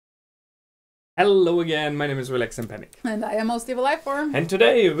Hello again, my name is Relax and Panic. And I am Most Evil Lifeform. And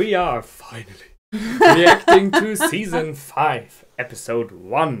today we are finally reacting to Season 5, Episode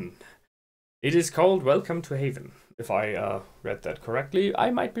 1. It is called Welcome to Haven. If I read that correctly,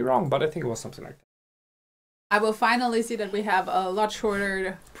 I might be wrong, but I think it was something like that. I will finally see that we have a lot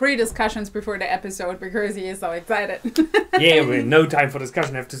shorter pre-discussions before the episode because he is so excited. Yeah, we no time for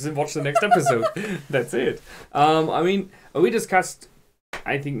discussion, I have to watch the next episode. That's it. I mean, we discussed,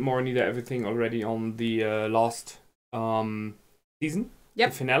 I think, more or neither everything already on the last season, the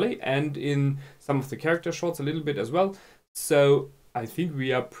finale, and in some of the character shots a little bit as well. So I think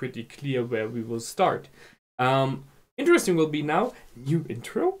we are pretty clear where we will start. Interesting will be now new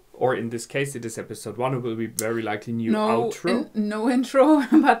intro, or in this case it is episode 1. It will be very likely new outro. No intro,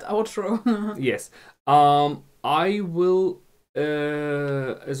 but outro. Yes. I will,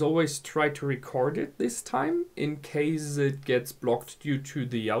 as always, try to record it this time. In case it gets blocked due to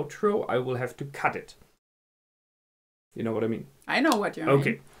the outro, I will have to cut it. You know what I mean? I know what you mean.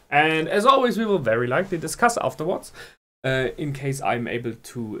 Okay. And as always, we will very likely discuss afterwards, in case I'm able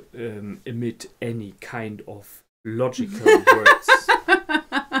to emit any kind of logical words.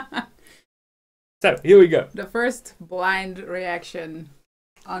 So, here we go. The first blind reaction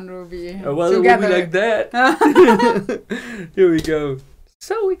on RWBY. Well, together. It will be like that. Here we go.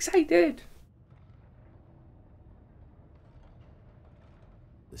 So excited.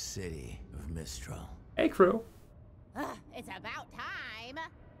 The city of Mistral. Hey, Crow. It's about time.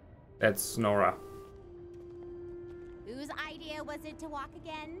 That's Nora. Whose idea was it to walk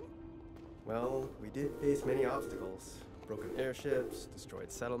again? Well, we did face many obstacles. Broken airships,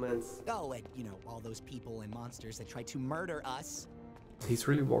 destroyed settlements. Oh, and, you know, all those people and monsters that tried to murder us. He's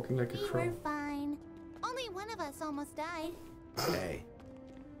really walking like a We crow. were fine. Only one of us almost died. Hey.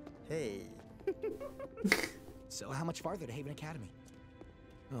 Hey. So how much farther to Haven Academy?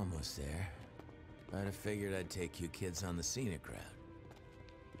 Almost there. I'd have figured I'd take you kids on the scenic route.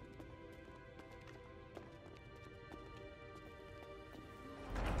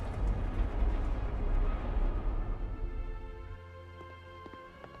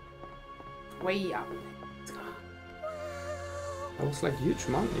 Way up. That was like huge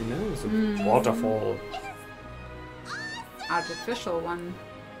mountain, you know? It's a waterfall. Artificial one.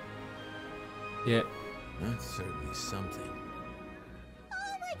 Yeah. That's certainly something.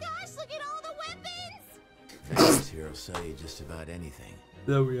 Oh my gosh, look at all the weapons! Fans here will sell you just about anything,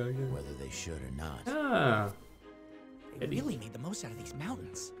 There we are again. whether they should or not. Ah. They really made the most out of these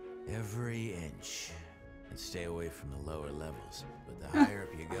mountains. Every inch. And stay away from the lower levels. But the higher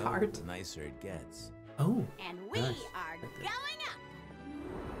up you go, Hard. the nicer it gets. Oh. And we Nice. are going up!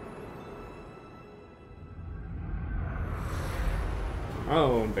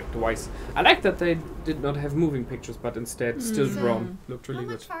 Oh, back to Weiss. I like that they did not have moving pictures, but instead still drawn. Looked really How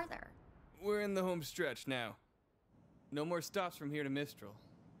good. much farther? We're in the home stretch now. No more stops from here to Mistral.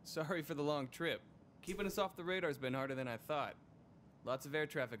 Sorry for the long trip. Keeping us off the radar's been harder than I thought. Lots of air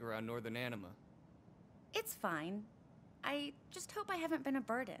traffic around northern Anima. It's fine. I just hope I haven't been a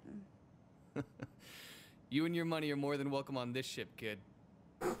burden. You and your money are more than welcome on this ship, kid.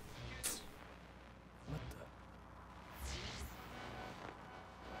 What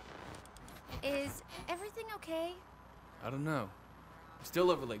the? Is everything okay? I don't know. We're still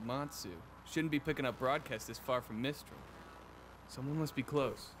over Lake Matsu. Shouldn't be picking up broadcasts this far from Mistral. Someone must be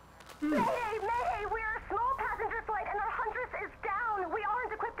close. Mayday! Mayday! We're a small passenger flight and our Huntress is down! We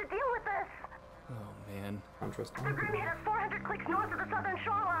aren't equipped to deal with this! Oh, man. Interesting. The Grim hit us 400 clicks north of the southern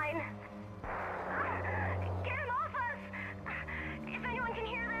shoreline. Get him off us! If anyone can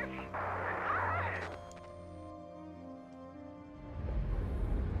hear this.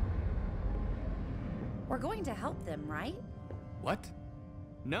 We're going to help them, right? What?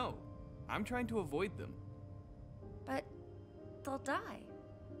 No. I'm trying to avoid them. But they'll die.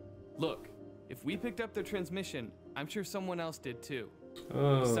 Look, if we picked up their transmission, I'm sure someone else did too.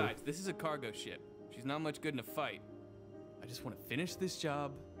 Oh. Besides, this is a cargo ship. She's not much good in a fight. I just want to finish this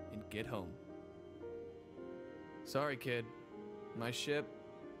job and get home. Sorry, kid. My ship,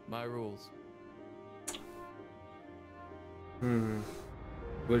 my rules.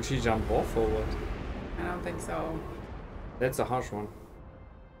 Will she jump off or what? I don't think so. That's a harsh one.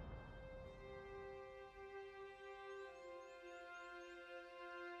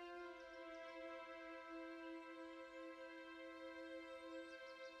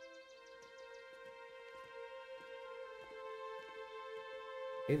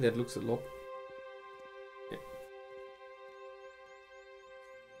 Hey, that looks a lot. Yeah.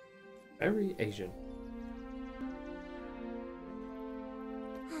 Very Asian.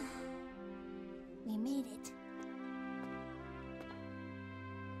 We made it.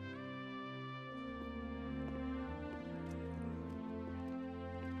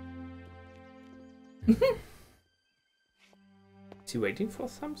 Is he waiting for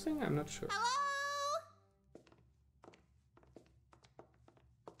something? I'm not sure. Hello?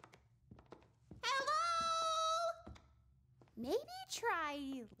 Hello? Maybe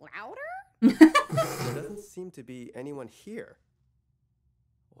try louder? There doesn't seem to be anyone here.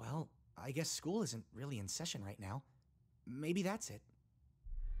 Well, I guess school isn't really in session right now. Maybe that's it.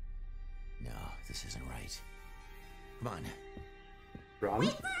 No, this isn't right. Come on. Run?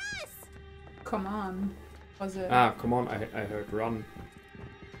 Wait for us! Come on. Was it? Ah, come on, I heard run.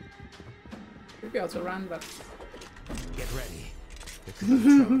 Maybe also run, but. Get ready. There could be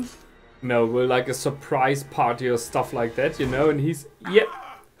trouble. No, we're like a surprise party or stuff like that, you know, and he's... Yeah.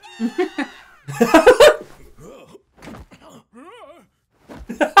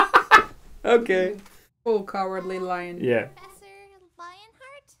 Okay. Oh, cowardly lion. Yeah. Professor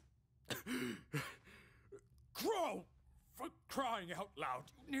Lionheart? Crow! For crying out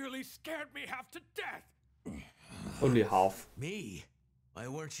loud, you nearly scared me half to death! Only half. Me? Why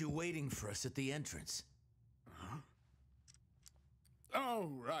weren't you waiting for us at the entrance? Huh? Oh,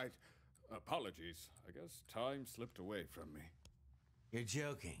 right. Apologies. I guess time slipped away from me. You're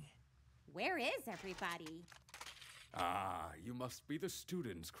joking. Where is everybody? Ah, you must be the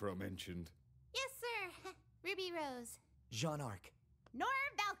students Crow mentioned. Yes, sir. Ruby Rose. Jean Arc. Nor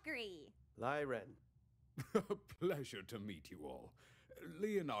Valkyrie. Lyren. Pleasure to meet you all.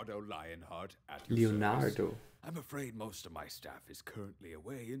 Leonardo Lionheart at your service. Leonardo. I'm afraid most of my staff is currently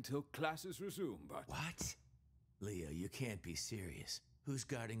away until classes resume, but... What? Leo, you can't be serious. Who's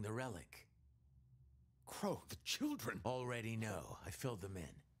guarding the relic? Crow, the children! Already know. I filled them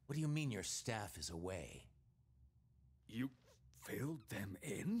in. What do you mean your staff is away? You filled them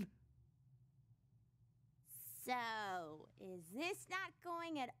in? So, is this not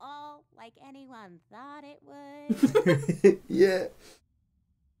going at all like anyone thought it would? Yeah.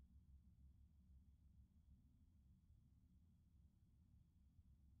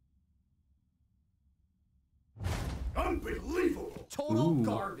 Unbelievable! Total Ooh.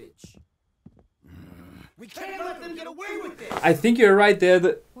 garbage. We can't let them get away with this. I think you're right there.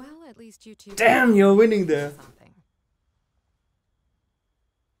 Well, at least you two. Damn, you're winning there. Something.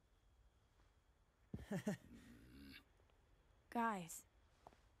 Guys.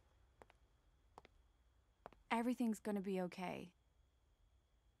 Everything's gonna be okay.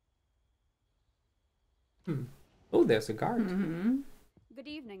 Oh, there's a guard. Mm-hmm. Good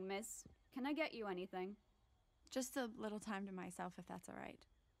evening, miss. Can I get you anything? Just a little time to myself, if that's all right.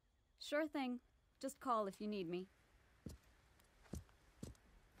 Sure thing. Just call if you need me.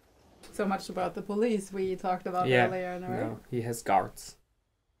 So much about the police we talked about earlier, right? No, he has guards.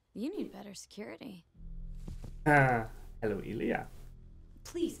 You need better security. Ah, hello, Ilya.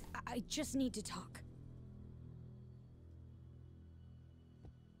 Please, I just need to talk.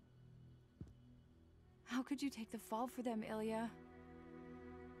 How could you take the fall for them, Ilya?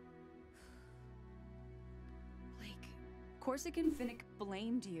 Blake, Corsic and Finnick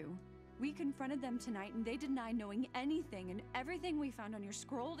blamed you. We confronted them tonight and they denied knowing anything, and everything we found on your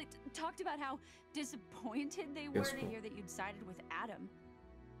scroll, they talked about how disappointed they were to hear that you'd sided with Adam.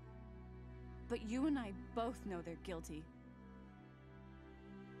 But you and I both know they're guilty.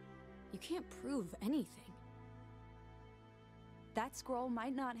 You can't prove anything. That scroll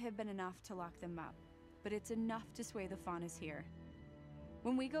might not have been enough to lock them up, but it's enough to sway the Faunas here.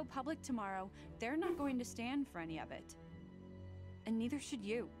 When we go public tomorrow, they're not going to stand for any of it. And neither should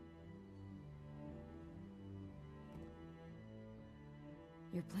you.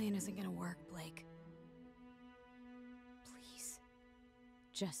 Your plan isn't gonna work, Blake. Please,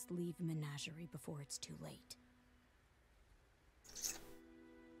 just leave Menagerie before it's too late.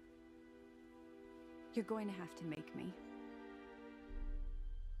 You're going to have to make me.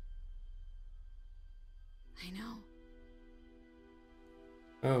 I know.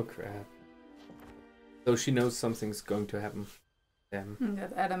 Oh, crap. So she knows something's going to happen. Damn.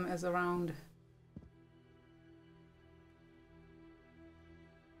 That Adam is around.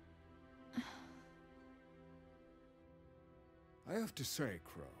 I have to say,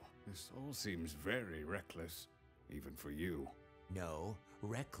 Crow, this all seems very reckless, even for you. No,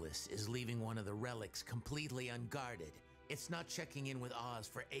 reckless is leaving one of the relics completely unguarded. It's not checking in with Oz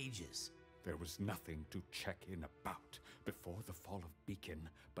for ages. There was nothing to check in about before the fall of Beacon,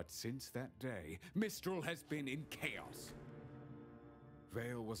 but since that day, Mistral has been in chaos.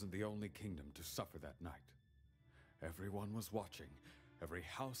 Vale wasn't the only kingdom to suffer that night. Everyone was watching. Every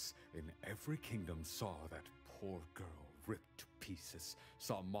house in every kingdom saw that poor girl ripped to pieces,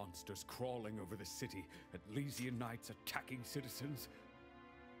 saw monsters crawling over the city, Atlesian knights attacking citizens,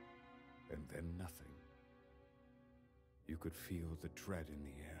 and then nothing. You could feel the dread in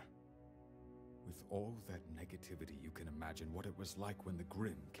the air. With all that negativity, you can imagine what it was like when the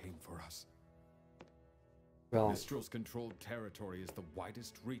Grimm came for us. Well, Mistral's controlled territory is the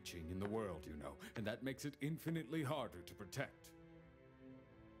widest reaching in the world, you know, and that makes it infinitely harder to protect.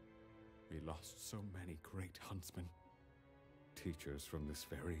 We lost so many great huntsmen, teachers from this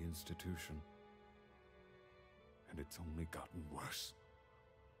very institution. And it's only gotten worse.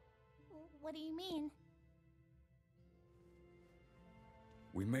 What do you mean?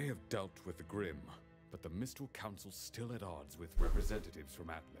 We may have dealt with the Grimm, but the Mistral Council's still at odds with representatives from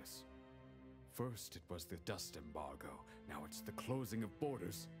Atlas. First, it was the dust embargo. Now it's the closing of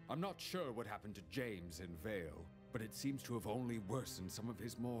borders. I'm not sure what happened to James in Vale, but it seems to have only worsened some of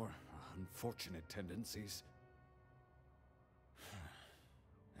his more unfortunate tendencies.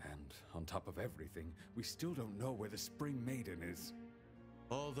 And on top of everything, we still don't know where the Spring Maiden is.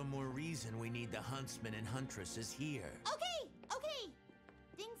 All the more reason we need the huntsman and huntresses here. Okay.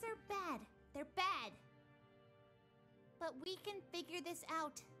 Things are bad. They're bad. But we can figure this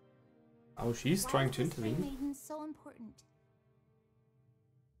out. oh, she's trying to Why is the Spring intervene. Maiden so important?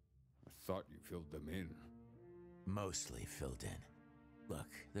 I thought you filled them in. Mostly filled in. Look,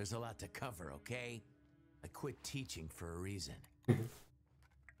 there's a lot to cover, okay? I quit teaching for a reason.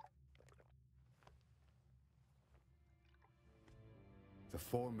 The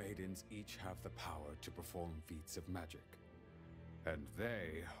four maidens each have the power to perform feats of magic. And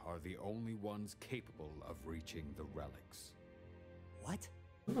they are the only ones capable of reaching the relics. What?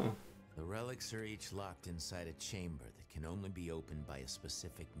 Oh. The relics are each locked inside a chamber that can only be opened by a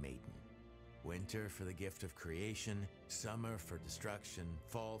specific maiden. Winter for the gift of creation, summer for destruction,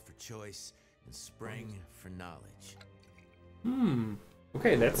 fall for choice, and spring for knowledge.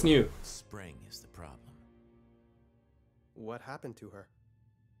 Okay, that's new. Spring is the problem. What happened to her?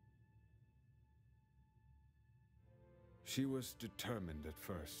 She was determined at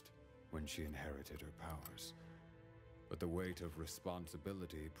first, when she inherited her powers. But the weight of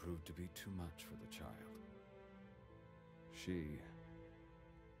responsibility proved to be too much for the child. She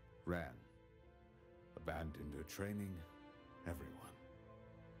ran, abandoned her training, everyone.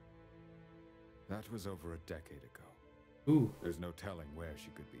 That was over a decade ago. Ooh. There's no telling where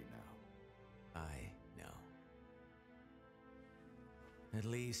she could be now. I know. At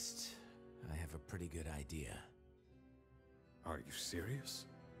least, I have a pretty good idea. Are you serious?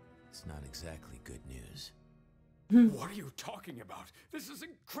 It's not exactly good news. What are you talking about? This is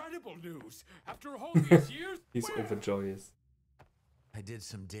incredible news! After all these years... He's overjoyous. I did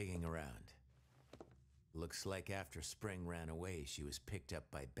some digging around. Looks like after Spring ran away, she was picked up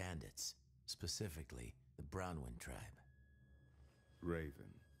by bandits. Specifically, the Brownwind tribe.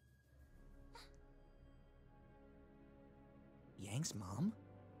 Raven. Yang's mom?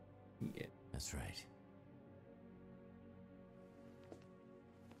 Yeah. That's right.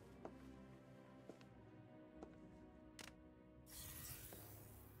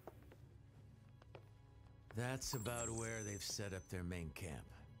 That's about where they've set up their main camp.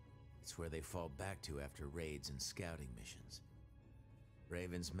 It's where they fall back to after raids and scouting missions.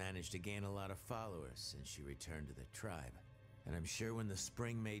 Raven's managed to gain a lot of followers since she returned to the tribe. And I'm sure when the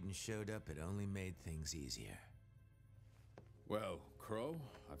Spring Maiden showed up, it only made things easier. Well, Crow,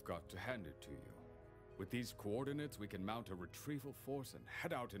 I've got to hand it to you. With these coordinates, we can mount a retrieval force and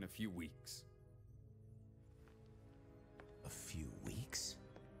head out in a few weeks. A few weeks?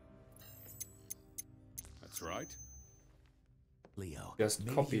 That's right. Leo, Just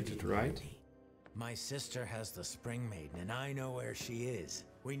maybe copied you it, didn't right? hear me. My sister has the Spring Maiden, and I know where she is.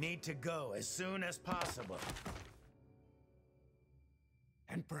 We need to go as soon as possible.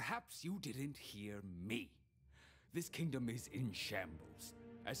 And perhaps you didn't hear me. This kingdom is in shambles.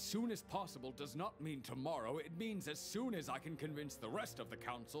 As soon as possible does not mean tomorrow. It means as soon as I can convince the rest of the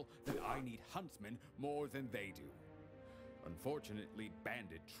council that I need huntsmen more than they do. Unfortunately,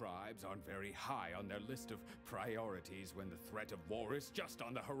 bandit tribes aren't very high on their list of priorities when the threat of war is just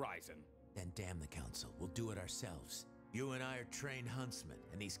on the horizon. Then damn the council. We'll do it ourselves. You and I are trained huntsmen,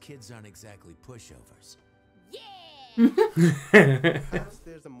 and these kids aren't exactly pushovers. Perhaps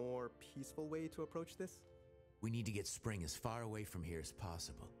there's a more peaceful way to approach this? We need to get Spring as far away from here as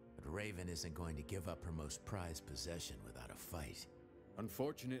possible, but Raven isn't going to give up her most prized possession without a fight.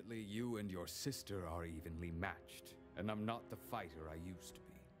 Unfortunately, you and your sister are evenly matched, and I'm not the fighter I used to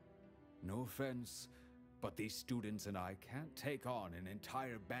be. No offense, but these students and I can't take on an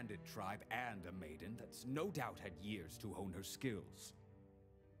entire bandit tribe and a maiden that's no doubt had years to hone her skills.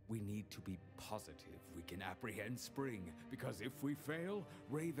 We need to be positive we can apprehend Spring, because if we fail,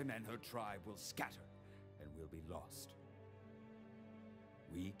 Raven and her tribe will scatter, and we'll be lost.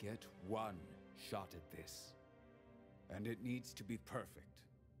 We get one shot at this, and it needs to be perfect.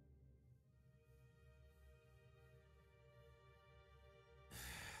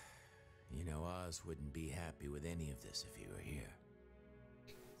 You know, Oz wouldn't be happy with any of this if he were here.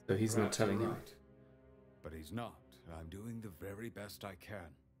 So he's not Perhaps telling you're him. right. But he's not. I'm doing the very best I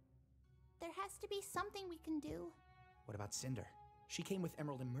can. There has to be something we can do. What about Cinder? She came with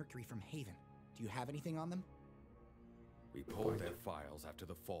Emerald and Mercury from Haven. Do you have anything on them? We pulled their files after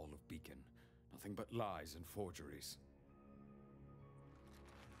the fall of Beacon. Nothing but lies and forgeries.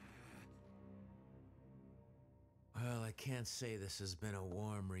 Well, I can't say this has been a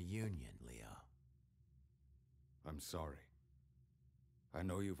warm reunion, Leo. I'm sorry. I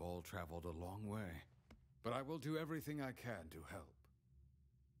know you've all traveled a long way, but I will do everything I can to help.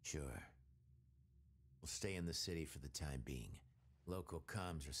 Sure. We'll stay in the city for the time being. Local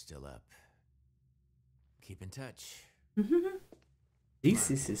comms are still up. Keep in touch.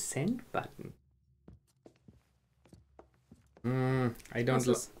 This is a send button. I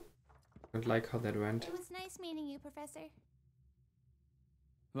don't like how that went. It was nice meeting you, Professor.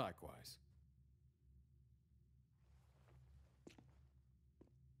 Likewise.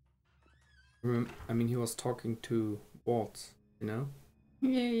 I mean, he was talking to Waltz, you know?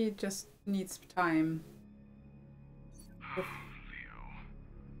 He just needs time. Leo,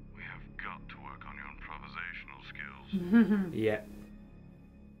 we have got to work on your improvisational skills. Yeah.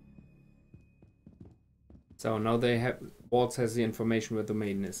 So now they have... Waltz has the information where the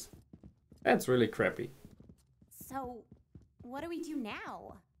maiden is. That's really crappy. So, what do we do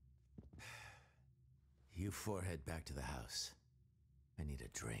now? You four head back to the house. I need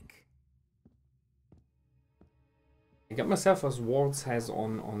a drink. I got myself as Waltz has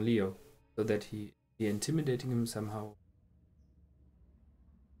on Leo, so that he intimidating him somehow.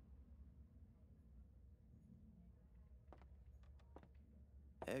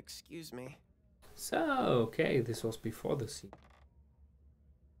 Excuse me. So, okay, this was before the scene.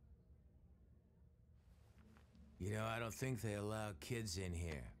 You know, I don't think they allow kids in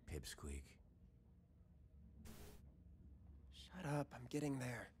here, Pipsqueak. Shut up, I'm getting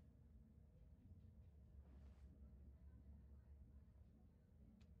there.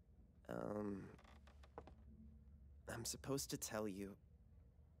 I'm supposed to tell you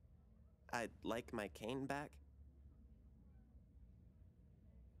I'd like my cane back.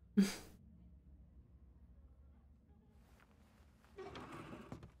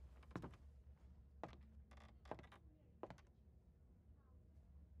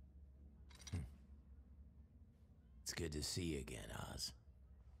 It's good to see you again, Oz.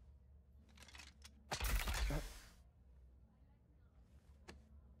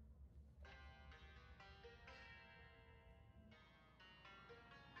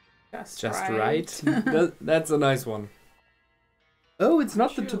 Just right. That's a nice one. Oh, it's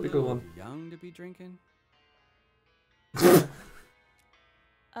not the typical one. Young to be drinking?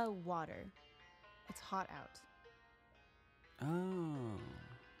 Oh, water. It's hot out. Oh,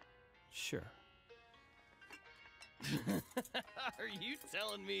 sure. Are you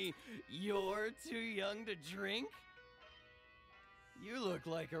telling me you're too young to drink? You look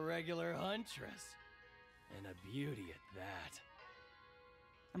like a regular huntress. And a beauty at that.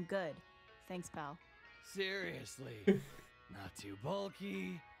 I'm good. Thanks, pal. Seriously. Not too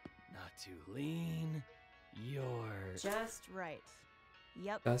bulky, not too lean. You're... Just right.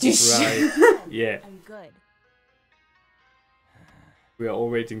 Yep. That's right. Yeah. I'm good. We are all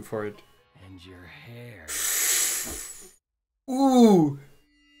waiting for it. And your hair. Ooh.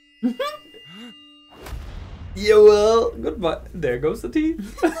 Yeah, well, goodbye. There goes the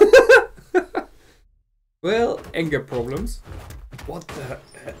teeth. Well, anger problems. What the?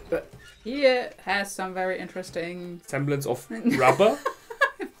 He has some very interesting Semblance of rubber?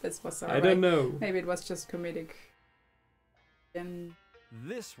 This was I don't know. Maybe it was just comedic. And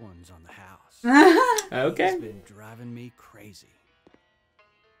This one's on the house. Okay. It's been driving me crazy.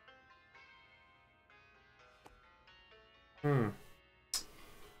 They're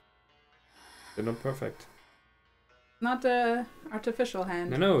not perfect. not the artificial hand.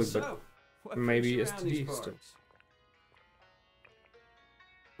 No, So, but what maybe brings you around these STD still. parts?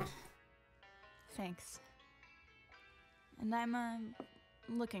 Thanks. And I'm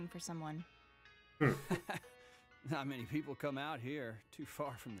looking for someone. Not many people come out here, too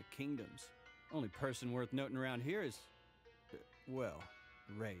far from the kingdoms. Only person worth noting around here is, well,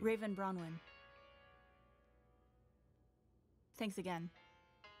 Ray. Raven Bronwyn. Thanks again.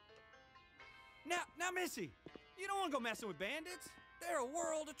 Now, Missy, you don't want to go messing with bandits. They're a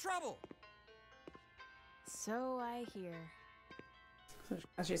world of trouble. So I hear. So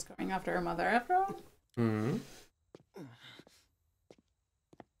she's going after her mother after all? Mm-hmm.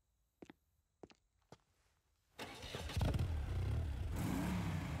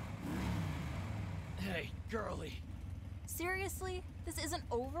 Hey, girlie. Seriously? This isn't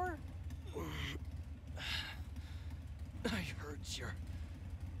over? I heard you're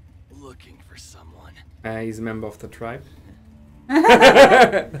looking for someone. He's a member of the tribe.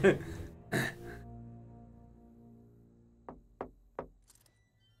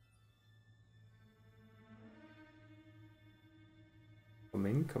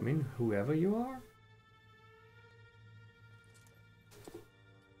 Come in, whoever you are.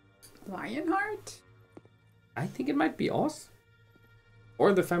 Lionheart? I think it might be Oz.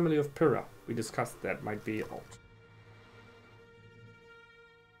 Or the family of Pyrrha. We discussed that might be Oz.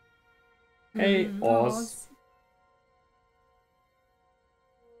 Hey, Oz.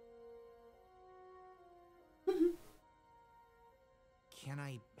 Can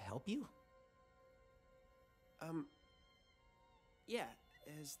I help you? Yeah.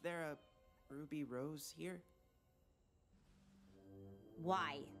 Is there a ruby rose here?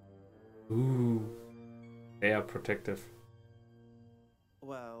 Why? Ooh. They are protective.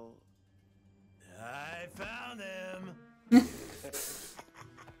 Well... I found him! I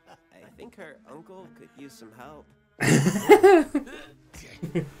think her uncle could use some help. I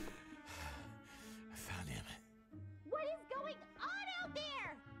found him. What is going on out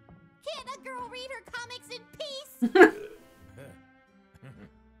there? Can't a girl read her comics in peace?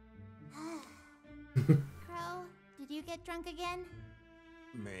 Crow, did you get drunk again?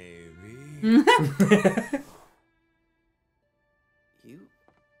 Maybe. You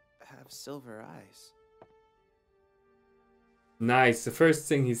have silver eyes. Nice. The first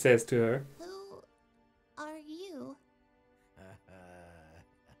thing he says to her. Who are you?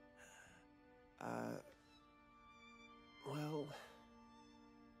 Well,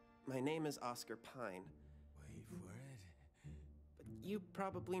 my name is Oscar Pine. Wait for it. But you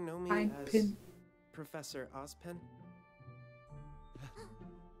probably know me Pine as Pin. Professor Ozpin.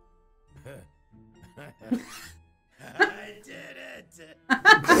 I did it!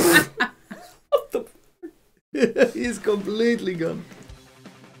 What the? He's completely gone.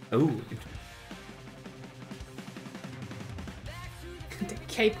 Oh. The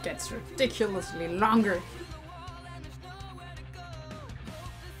cape gets ridiculously longer.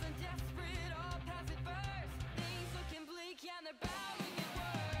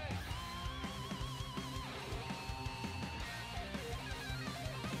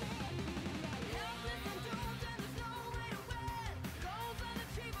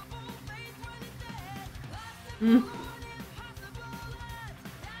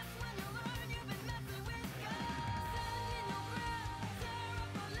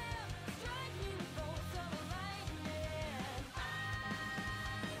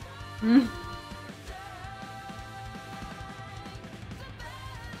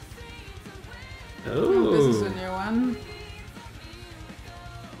 Oh. This is a new one.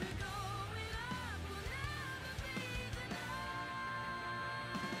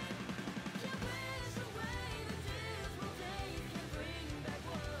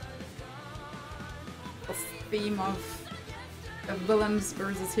 The theme of villains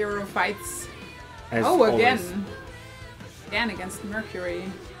versus hero fights. As oh, again. always. Again against Mercury.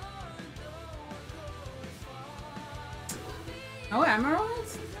 No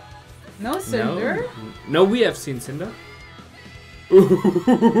emeralds? No Cinder? No, we have seen Cinder.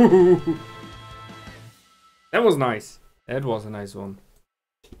 That was nice. That was a nice one.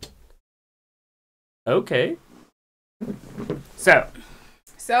 Okay. So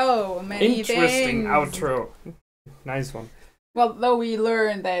many interesting things. outro. Nice one. Well, though we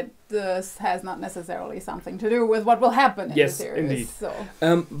learned that this has not necessarily something to do with what will happen in the series. Indeed. So.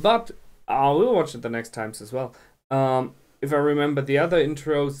 But we'll watch it the next times as well. If I remember the other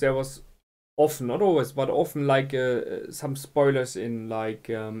intros, there was often, not always, but often like some spoilers in like,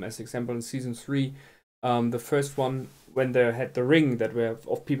 as example in season 3, the first one when they had the ring that were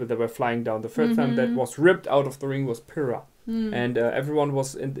of people that were flying down. The first time that was ripped out of the ring was Pyrrha. And everyone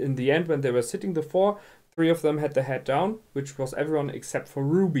was in the end when they were sitting the 4, 3 of them had their head down, which was everyone except for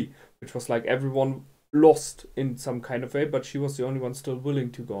Ruby, which was like everyone lost in some kind of way, but she was the only one still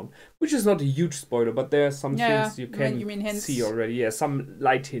willing to go on, which is not a huge spoiler, but there are some things you can see already. Yeah, some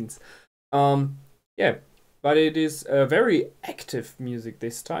light hints. Yeah, but it is a very active music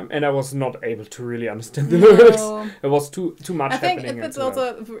this time, and I was not able to really understand the lyrics. It was too much happening. I think if it's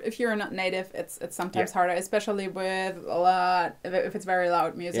also if you're not native, it's sometimes harder, especially with a lot if it's very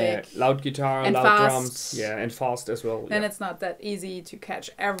loud music. Yeah, loud guitar, and loud fast. drums, yeah, and fast as well. Then it's not that easy to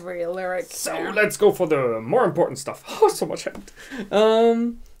catch every lyric. So there. let's go for the more important stuff. Oh, so much happened.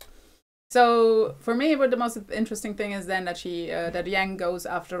 So for me, what the most interesting thing is then that that Yang goes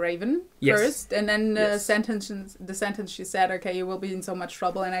after Raven first, and then the sentence she said, "Okay, you will be in so much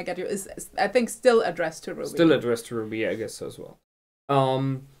trouble, and I get you," is I think still addressed to Ruby. Still addressed to Ruby, I guess as well.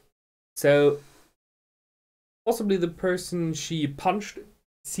 So possibly the person she punched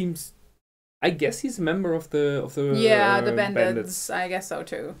seems. I guess he's a member of the the bandits. I guess so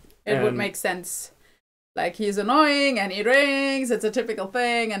too. It would make sense. Like, he's annoying and he drinks. It's a typical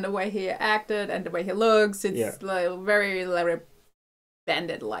thing, and the way he acted and the way he looks, it's like very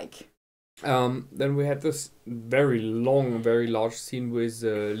bandit-like. Then we had this very long, very large scene with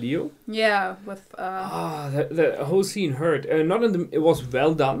Leo. Yeah, with the whole scene hurt. Not in the. It was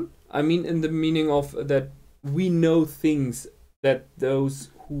well done. I mean, in the meaning of that we know things that those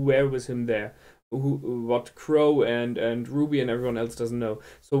who were with him there, what Crow and Ruby and everyone else doesn't know.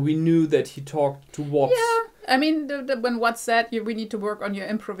 So we knew that he talked to Watts. Yeah, I mean, when Watts said we need to work on your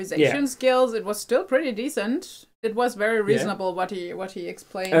improvisation skills, it was still pretty decent. It was very reasonable what he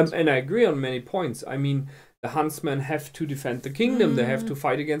explained. And I agree on many points. I mean, the huntsmen have to defend the kingdom. They have to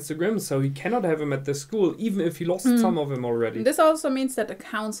fight against the Grimm, so he cannot have him at the school, even if he lost some of them already. This also means that the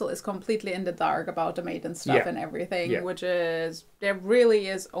council is completely in the dark about the maiden stuff and everything, which is, there really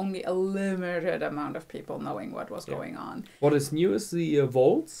is only a limited amount of people knowing what was going on. What is new is the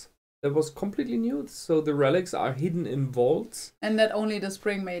vaults. That was completely new, so the relics are hidden in vaults. And that only the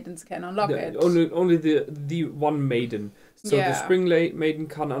Spring Maidens can unlock it. Only the one maiden. So the Spring Maiden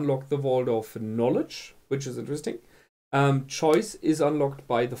can unlock the Vault of Knowledge, which is interesting. Choice is unlocked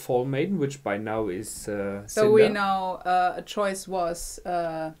by the Fall Maiden, which by now is So Cinder. we know a Choice was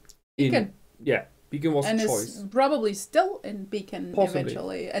Beacon. Beacon was and Choice. Is probably still in Beacon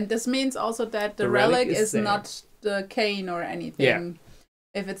eventually. And this means also that the relic is not the cane or anything. Yeah.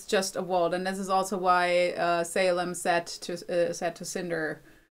 If it's just a vault, and this is also why Salem said to Cinder,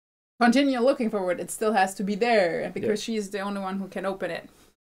 continue looking for it. It still has to be there, because she's the only one who can open it.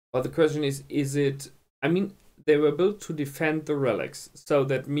 But the question is it? I mean, they were built to defend the relics, so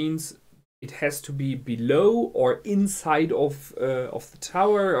that means it has to be below or inside of the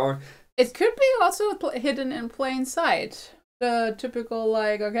tower, or it could be also hidden in plain sight. The typical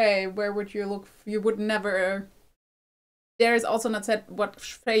okay, where would you look? You would never. There is also not said what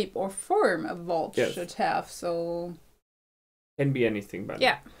shape or form a vault should have, so... Can be anything, but...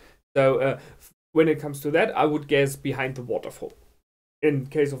 Yeah. So, when it comes to that, I would guess behind the waterfall. In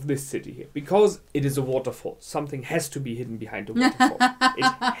case of this city here. Because it is a waterfall. Something has to be hidden behind the waterfall. It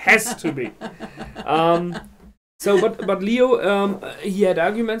has to be. But Leo, he had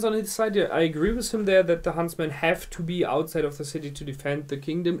arguments on his side. I agree with him there that the huntsmen have to be outside of the city to defend the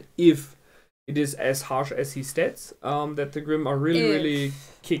kingdom if... it is as harsh as he states, that the Grimm are really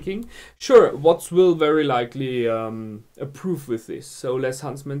kicking. Sure, Watts will very likely approve with this. So less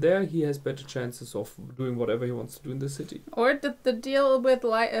huntsmen there, he has better chances of doing whatever he wants to do in the city. Or the deal with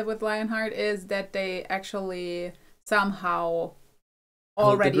Lionheart is that they actually somehow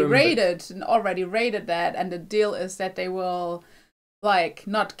already raided that, and the deal is that they will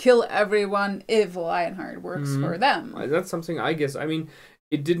not kill everyone if Lionheart works for them. That's something I guess. I mean,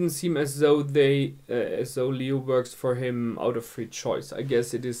 it didn't seem as though Leo works for him out of free choice. I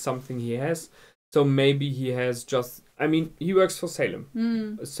guess it is something he has. So maybe he has just... I mean, he works for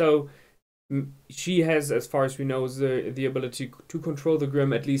Salem. So she has, as far as we know, the ability to control the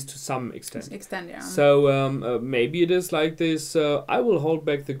Grimm, at least to some extent. So maybe it is like this, I will hold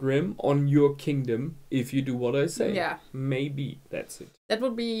back the Grimm on your kingdom if you do what I say. Yeah. Maybe that's it. That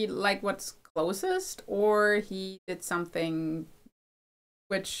would be what's closest, or he did something...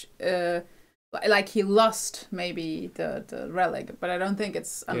 which he lost maybe the relic, but I don't think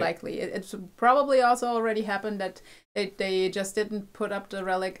it's unlikely. It's probably also already happened that they just didn't put up the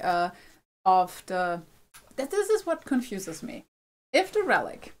relic of the... This is what confuses me. If the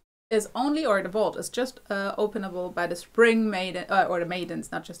relic is only, or the vault is just openable by the Spring Maiden, or the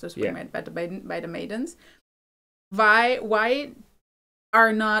Maidens, not just the Spring Maiden, but by the Maidens, why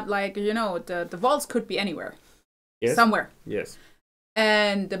are not the vaults could be anywhere, somewhere. Yes.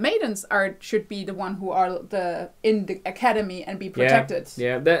 And the maidens should be the one who are in the academy and be protected.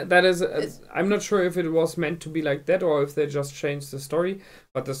 Yeah, that is. I'm not sure if it was meant to be like that or if they just changed the story.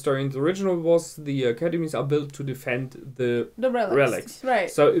 But the story in the original was the academies are built to defend the relics. Right.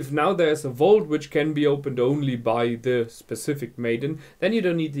 So if now there's a vault which can be opened only by the specific maiden, then you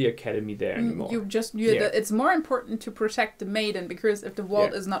don't need the academy there anymore. It's more important to protect the maiden, because if the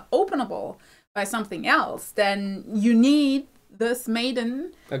vault is not openable by something else, then you need this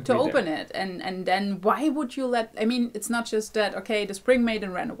maiden to open it, and then why would you I mean, it's not just that the Spring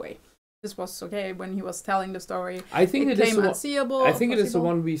Maiden ran away. This was when he was telling the story. I think it is unseeable. I think it is the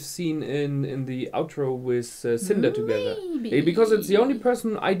one we've seen in the outro with Cinder together, because it's the only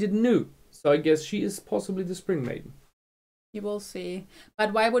person I didn't know. So I guess she is possibly the Spring Maiden. You will see,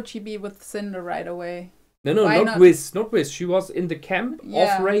 but why would she be with Cinder right away? No, not with. She was in the camp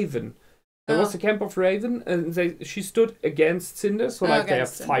of Raven. There was the camp of Raven, and she stood against Cinder, so like they are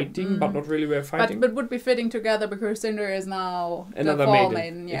fighting, but not really were fighting. But would be fitting together because Cinder is now another the fall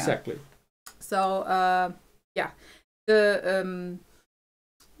maiden. yeah. Exactly. So yeah, but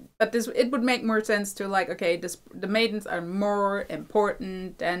it would make more sense to like, okay, the maidens are more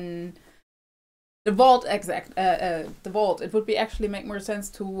important than the vault. The vault. It would be actually make more sense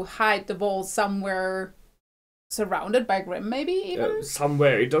to hide the vault somewhere surrounded by Grimm, maybe even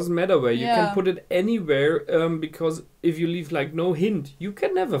somewhere. It doesn't matter where. You can put it anywhere, because if you leave like no hint, you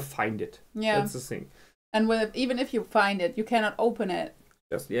can never find it. Yeah, that's the thing. And even if you find it, you cannot open it.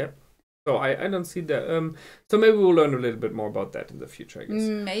 Just So I don't see that. So maybe we'll learn a little bit more about that in the future, I guess.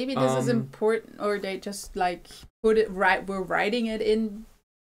 Maybe this is important, or they just like put it right. We're writing it in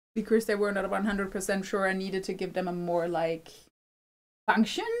because they were not 100% sure and needed to give them a more like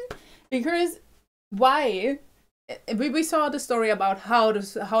function. Because why? We saw the story about how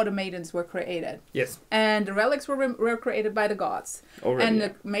the maidens were created. Yes. And the relics were created by the gods. Already, and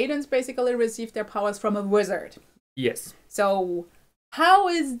the maidens basically received their powers from a wizard. Yes. So how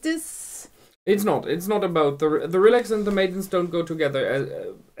is this? It's not about the relics and the maidens don't go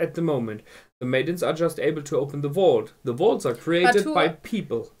together at the moment. The maidens are just able to open the vault. The vaults are created by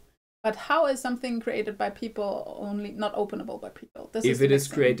people. But how is something created by people only not openable by people? If it is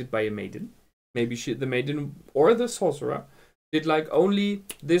created by a maiden. Maybe the maiden or the sorcerer did like only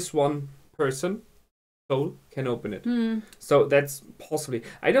this one person, soul, can open it. So that's possibly.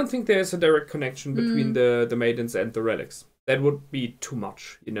 I don't think there's a direct connection between the maidens and the relics. That would be too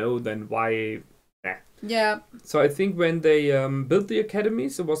much, then why? Nah. Yeah. So I think when they built the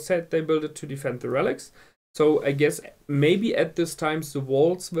academies, it was said they built it to defend the relics. So I guess maybe at this time the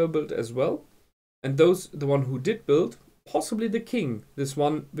walls were built as well. And the one who did build, possibly the king, this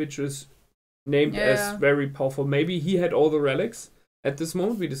one which is named as very powerful. Maybe he had all the relics at this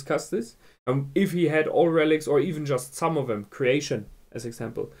moment. We discussed this. If he had all relics or even just some of them, creation as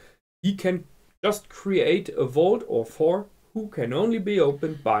example, he can just create a vault or 4 who can only be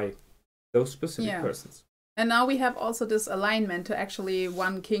opened by those specific persons. And now we have also this alignment to actually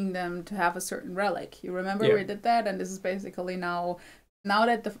one kingdom to have a certain relic. You remember we did that, and this is basically now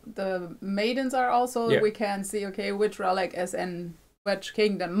that the maidens are also, we can see, okay, which relic is in which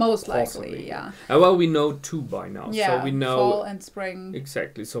kingdom, most likely, Well, we know 2 by now. Yeah, so we know fall and spring.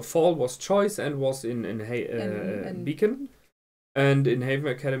 Exactly. So fall was choice and was in Beacon. And in Haven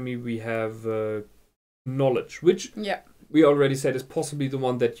Academy we have knowledge, which we already said is possibly the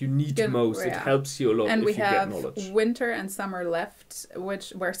one that you need most. It helps you a lot and if you get knowledge. And we have winter and summer left,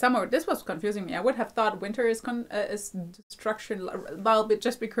 where summer, this was confusing me. I would have thought winter is destruction, well, but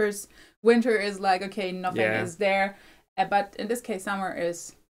just because winter is like, okay, nothing is there. But in this case, summer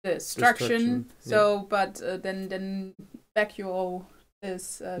is destruction. So, but then vacuo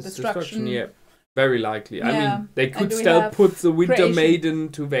is destruction. Yeah. Very likely. I mean, they could still put the Winter Maiden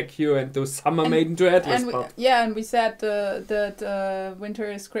to Vacuo and the Summer Maiden to Atlas. And we said that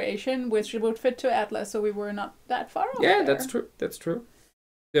Winter is creation, which would fit to Atlas, so we were not that far off. Yeah, that's true. That's true.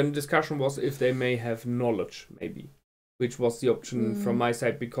 The discussion was if they may have knowledge, maybe, which was the option from my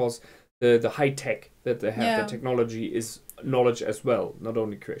side, because the high tech that they have, the technology is knowledge as well, not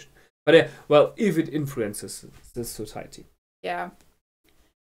only creation. But well, if it influences this society. Yeah.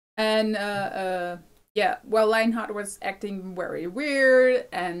 And well, Lionheart was acting very weird,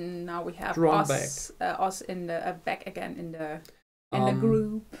 and now we have us in the back again in the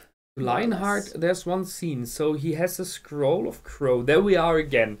group. Lionheart, there's one scene. So he has a scroll of Crow. There we are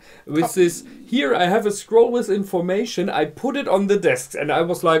again with this. Here I have a scroll with information. I put it on the desk, and I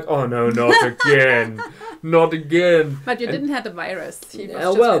was like, oh no, not again, not again. But you didn't have the virus. He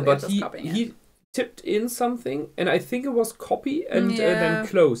was he tipped in something, and I think it was copy and then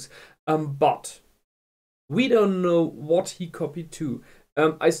close. But we don't know what he copied to.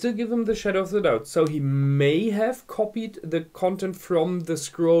 I still give him the shadow of the doubt. So he may have copied the content from the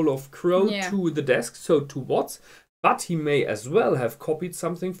scroll of Crow to the desk, so to Watts. But he may as well have copied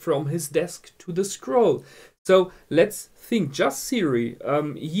something from his desk to the scroll. So let's think. Just Siri.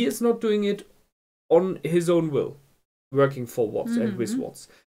 He is not doing it on his own will, working for Watts and with Watts.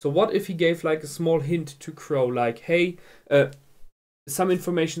 So what if he gave like a small hint to Crow, like, hey, some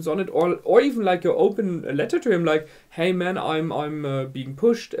information's on it, or even like an open letter to him, like, hey man, I'm being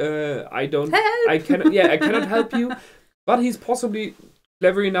pushed. I cannot help you. But he's possibly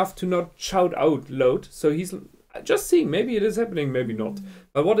clever enough to not shout out loud. So he's just seeing. Maybe it is happening, maybe not.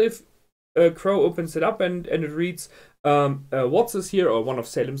 But what if Crow opens it up and it reads, Watts is here, or one of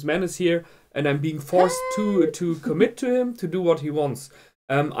Salem's men is here, and I'm being forced to commit to him to do what he wants.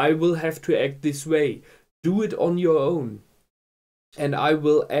 I will have to act this way. Do it on your own. and I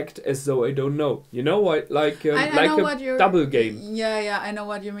will act as though I don't know. You know what? Like a double game. Yeah, I know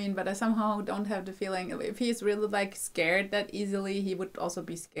what you mean, but I somehow don't have the feeling if he's really like scared that easily, he would also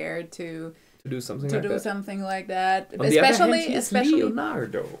be scared to do something like that. On especially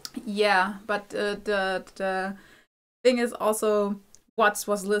Leonardo. Yeah, but the thing is also Watts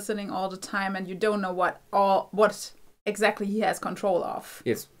was listening all the time, and you don't know what exactly he has control of.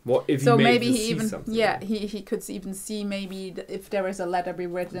 Yes. What if so he maybe he see even something? he could even see maybe if there is a letter be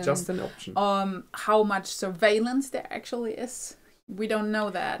written. Just an option. How much surveillance there actually is. We don't know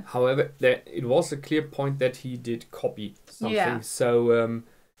that. However, it was a clear point that he did copy something. Yeah. So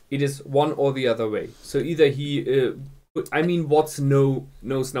it is one or the other way. So either he. Watts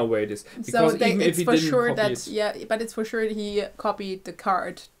knows now where it is. Because even if he didn't copy it, yeah, but it's for sure he copied the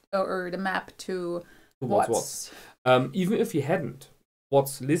card or the map to Watts. Even if he hadn't,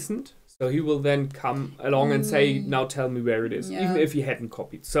 Watts listened, so he will then come along and say, "Now tell me where it is." Yeah. Even if he hadn't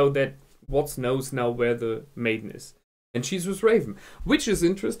copied, so that Watts knows now where the maiden is, and she's with Raven, which is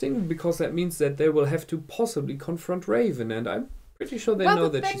interesting because that means that they will have to possibly confront Raven, and I'm pretty sure they know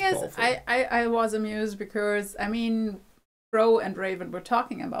that she's powerful. The thing is, I was amused because Crow and Raven were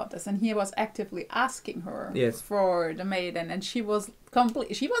talking about this, and he was actively asking her for the maiden, and she was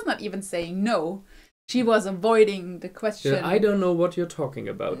not even saying no. She was avoiding the question. Yeah, I don't know what you're talking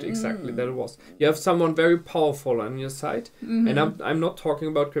about exactly. That it was. You have someone very powerful on your side, and I'm not talking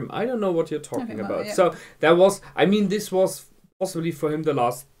about Grim. I don't know what you're talking about. Yeah. So that was. This was possibly for him the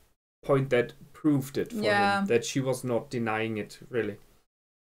last point that proved it for him that she was not denying it really.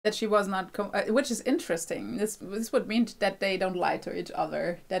 That she was not, which is interesting. This would mean that they don't lie to each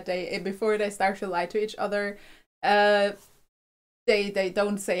other. That they before they start to lie to each other. They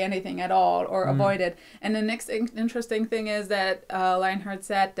don't say anything at all or avoid it. And the next interesting thing is that Lionheart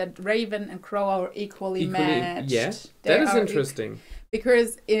said that Raven and Crow are equally matched. Yeah, that is interesting.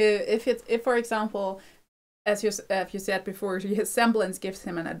 Because if for example, as you said before, his semblance gives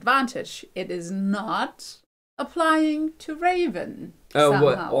him an advantage, it is not applying to Raven.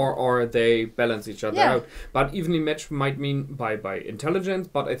 Or they balance each other out. But evenly matched might mean by intelligence,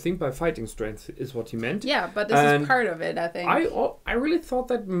 but I think by fighting strength is what he meant. Yeah, but this is part of it, I think. I really thought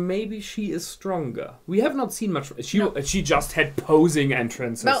that maybe she is stronger. We have not seen much. She just had posing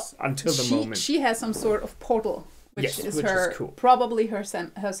entrances until the moment. She has some sort of portal, which is cool. Probably her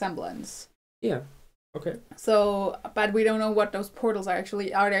semblance. Yeah. Okay. So, but we don't know what those portals are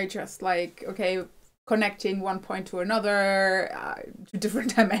actually. Are they just like, connecting one point to another, to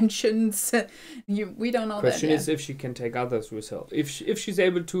different dimensions? We don't know. Question is if she can take others with her. If she's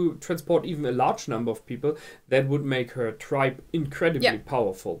able to transport even a large number of people, that would make her tribe incredibly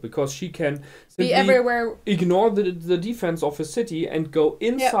powerful, because she can be everywhere, ignore the defense of a city and go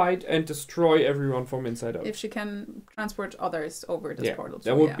inside and destroy everyone from inside out. If she can transport others over this portal.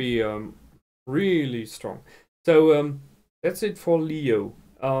 That would be really strong. So that's it for Leo.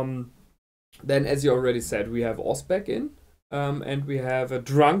 Then, as you already said, we have Oz back in, and we have a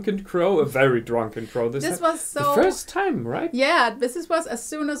drunken Crow, a very drunken Crow. This was the first time, right? Yeah, this was as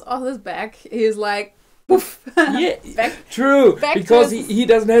soon as Oz is back, he's like, poof. True, because he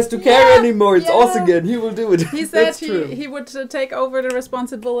doesn't have to carry anymore. It's Oz again. He will do it. He said he would take over the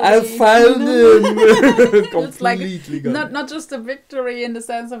responsibility. I found him. Completely gone. Not just a victory in the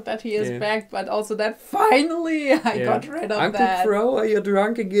sense of that he is back, but also that finally I got rid of that. Uncle Crow, are you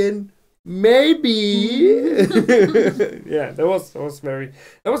drunk again? Maybe. Yeah, that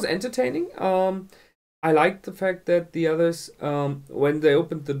was entertaining. I liked the fact that the others, when they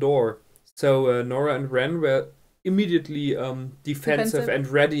opened the door, so Nora and Ren were immediately defensive and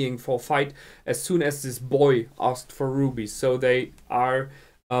readying for fight as soon as this boy asked for Ruby. So they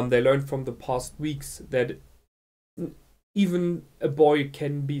learned from the past weeks that even a boy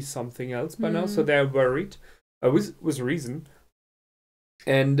can be something else by now. So they're worried with reason.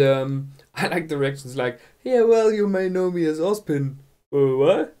 And I like the reactions like, yeah, well, you may know me as Ozpin.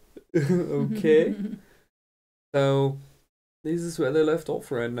 What? Okay. So this is where they left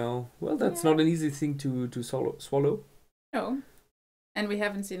off right now. Well, that's not an easy thing to swallow. No. And we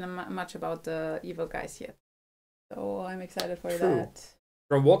haven't seen much about the evil guys yet. So I'm excited for that.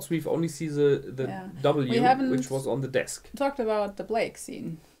 From Watts, we've only seen the W, which was on the desk. Talked about the Blake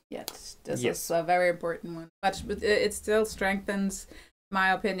scene yet. This is a very important one. But it still strengthens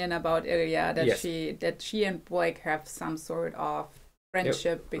my opinion about Ilya, that she and Blake have some sort of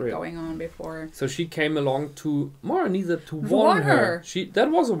friendship going on before. So she came along to more or neither to warn her. That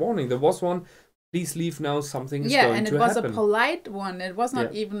was a warning. There was one. Please leave now. Something is going to happen. Yeah, and it was a polite one. It was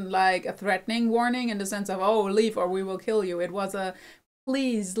not even like a threatening warning in the sense of leave or we will kill you. It was a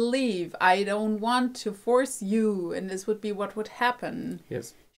please leave. I don't want to force you, and this would be what would happen.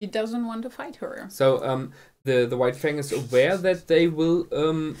 Yes. She doesn't want to fight her. So the White Fang is aware that they will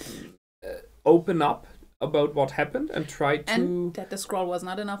open up about what happened and try to... And that the scroll was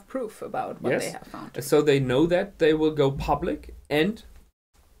not enough proof about what they have found. So they know that they will go public, and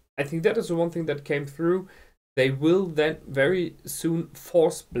I think that is the one thing that came through. They will then very soon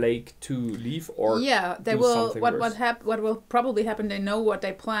force Blake to leave or they do will. something What worse. what will probably happen? They know what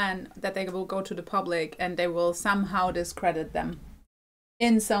they plan, that they will go to the public, and they will somehow discredit them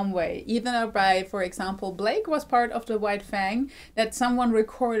in some way, either by, for example, Blake was part of the White Fang, that someone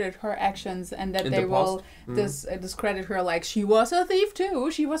recorded her actions, and that they will discredit her, like she was a thief too.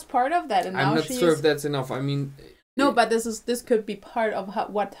 She was part of that, and I'm now not sure if that's enough. I mean, no, but this could be part of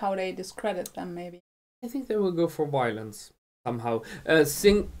how they discredit them, maybe. I think they will go for violence somehow.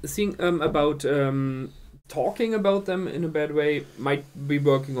 About talking about them in a bad way might be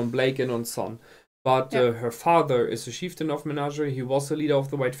working on Blake and on Son. But her father is a chieftain of Menagerie. He was a leader of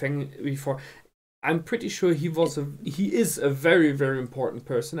the White Fang before. I'm pretty sure he is a very, very important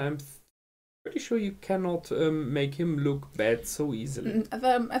person. I'm pretty sure you cannot make him look bad so easily.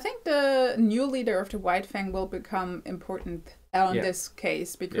 I think the new leader of the White Fang will become important on this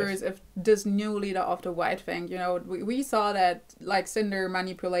case, because if this new leader of the White Fang, you know, we saw that like Cinder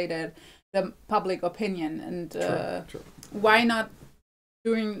manipulated the public opinion, and True. why not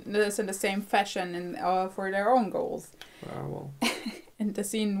doing this in the same fashion and for their own goals? Well. And the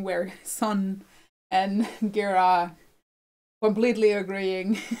scene where Son and Gira completely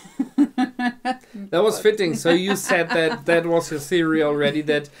agreeing. That was fitting. So you said that was your theory already,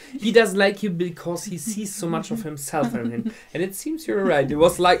 that he doesn't like you because he sees so much of himself in him. And it seems you're right. It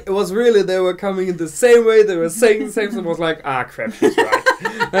was really, they were coming in the same way, they were saying the same thing. It was like, crap, she's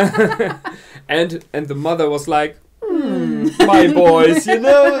right. and the mother was like, my boys, you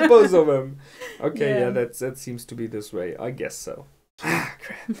know, both of them. Okay, that seems to be this way. I guess so. Crap.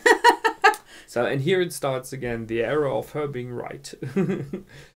 So, and here it starts again, the era of her being right.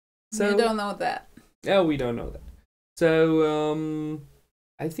 So, you don't know that. Yeah, we don't know that. So,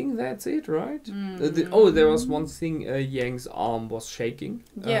 I think that's it, right? There was one thing, Yang's arm was shaking.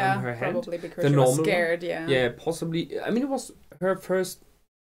 Her hand. Probably because she was scared, Yeah, possibly. I mean, it was her first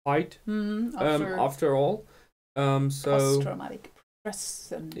fight, after all. So post-traumatic stress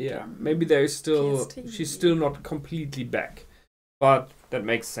syndrome. Yeah, maybe there's still she's still not completely back, but that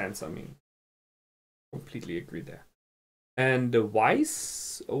makes sense. I mean, completely agree there. And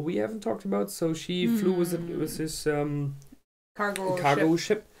Weiss, we haven't talked about. So she flew with his cargo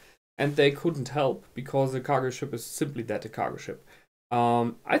ship, and they couldn't help because the cargo ship is simply that, a cargo ship.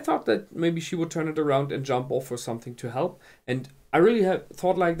 I thought that maybe she would turn it around and jump off or something to help, and I really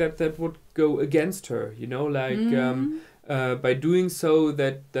thought like that would go against her, you know, like by doing so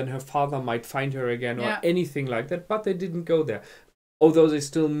that then her father might find her again or anything like that, but they didn't go there. Although they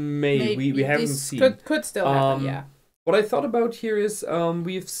still may. We haven't seen. Could still happen, yeah. What I thought about here is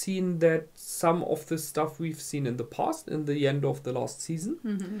we've seen that some of the stuff we've seen in the past, in the end of the last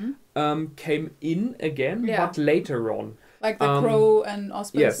season, came in again, but later on. Like the Crow and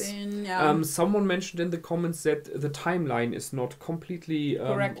Osprey scene, someone mentioned in the comments that the timeline is not completely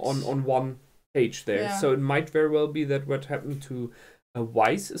on one page there. Yeah. So it might very well be that what happened to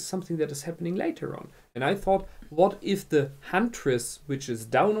Weiss is something that is happening later on. And I thought, what if the Huntress, which is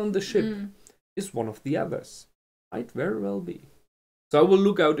down on the ship, is one of the others? Might very well be. So I will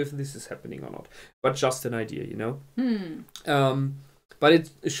look out if this is happening or not. But just an idea, you know? But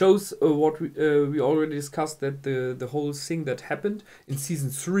it shows what we already discussed, that the whole thing that happened in season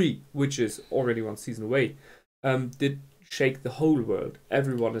 3, which is already one season away, did shake the whole world.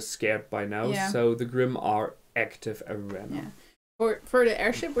 Everyone is scared by now, so the Grimm are active everywhere now. Yeah. For the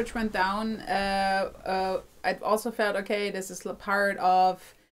airship which went down, I also felt, okay, this is part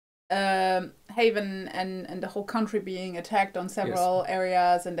of Haven and the whole country being attacked on several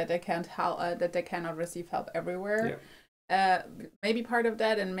areas, and that they can't help, that they cannot receive help everywhere. Yeah. Maybe part of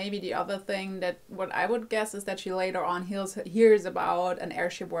that, and maybe the other thing that what I would guess is that she later on hears about an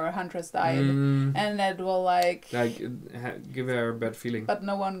airship where a Huntress died, and that will give her a bad feeling. But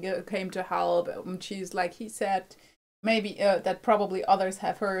no one came to help. She's like, he said, maybe that probably others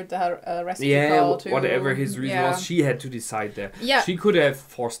have heard the rescue call too. Whatever his reason was, she had to decide there. Yeah. She could have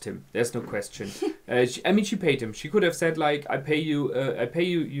forced him. There's no question. She paid him. She could have said, like, I pay you,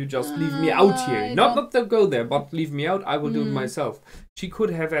 you just leave me out here. Not to go there, but leave me out. I will do it myself. She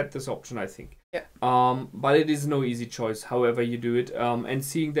could have had this option, I think. Yeah. But it is no easy choice, however you do it. And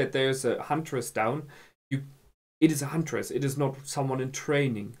seeing that there's a Huntress down, it is a huntress. It is not someone in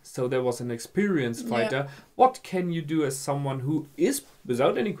training. So there was an experienced fighter. What can you do as someone who is,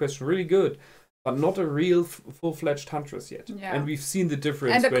 without any question, really good, but not a real full-fledged huntress yet? Yeah. And we've seen the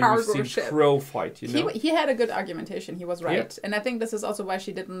difference And a when we've cargo seen ship. Crow fight, you know? He had a good argumentation. He was right. And I think this is also why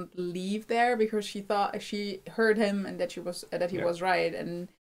she didn't leave there, because she thought she heard him and that he was right and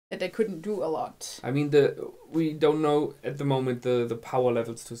that they couldn't do a lot. I mean, we don't know at the moment the power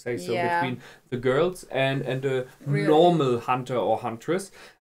levels, to say so, between the girls and the normal hunter or huntress.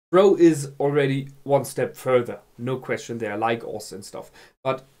 Crow is already one step further, no question there, like us and stuff.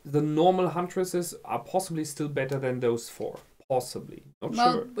 But the normal huntresses are possibly still better than those 4. Possibly. Not sure.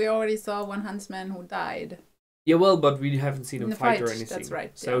 Well, we already saw one huntsman who died. Yeah, well, but we haven't seen him fight or anything. That's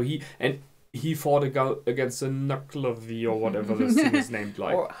right. So he fought against a neeeeew or whatever this thing is named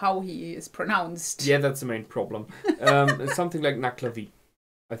like. Or how he is pronounced. Yeah, that's the main problem. Something like neeeeew,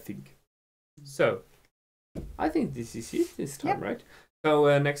 I think. So, I think this is it this time, right?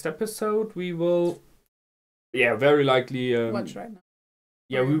 So, next episode we will, very likely... watch right now.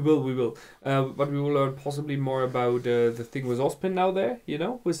 Yeah, we will. But we will learn possibly more about the thing with Ospin now there, you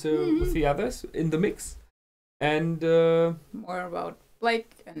know, with the others in the mix. And... more about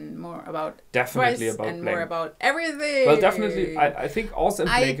Blake and more about definitely Weiss about and Blake. more about everything. Well, definitely, I think Oz and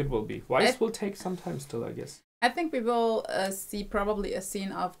Blake it will be. Weiss will take some time still, I guess. I think we will see probably a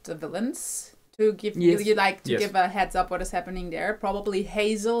scene of the villains to give give a heads up what is happening there. Probably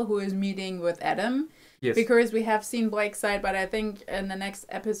Hazel, who is meeting with Adam. Yes. Because we have seen Blake's side, but I think in the next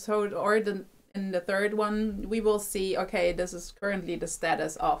episode or in the third one, we will see, okay, this is currently the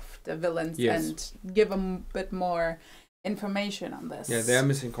status of the villains and give them a bit more information on this. Yeah, they are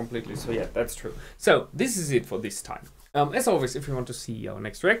missing completely. So yeah, that's true. So this is it for this time. As always, if you want to see our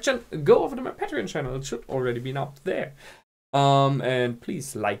next reaction, go over to my Patreon channel. It should already be up there. And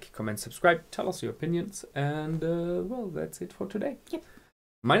please like, comment, subscribe, tell us your opinions, and well, that's it for today. Yep.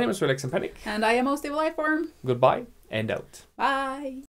 My name is Relax and Panic. And I am Most Evil Lifeform. Goodbye and out. Bye.